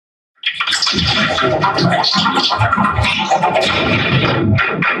Today's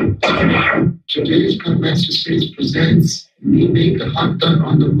KineMaster series presents Me Make a Hot Dog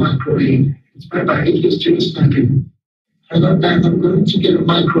on the Microwave. Inspired by English Jewish snacking. Hello, Dan. I'm going to get a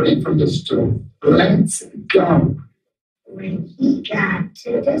microwave from the store. Let's go. When he got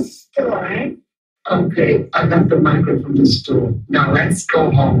to the store, Okay, I got the microwave from the store. Now let's go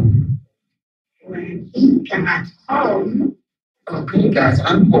home. when he got home, Okay, guys,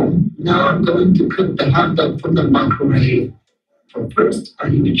 I'm home. Now I'm going to cook the hot dog from the microwave. But first, I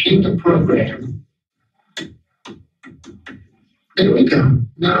need to change the program. There we go.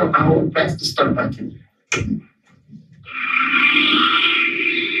 Now I will press the start button.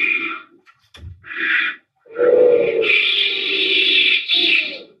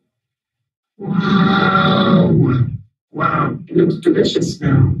 Wow! Wow, it looks delicious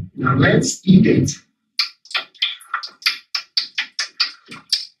now. Now let's eat it.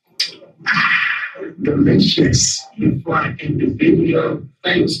 Delicious. Before I end the video,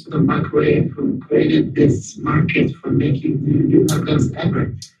 thanks to the microwave who created this market for making new hot dogs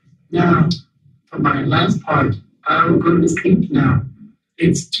ever. Now, for my last part, I'll go to sleep now.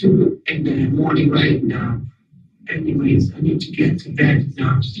 It's 2 in the morning right now. Anyways, I need to get to bed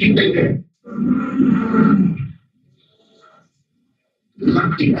now. See you later.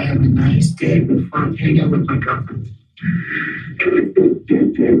 Luckily, I have a nice day before I hang out with my girlfriend.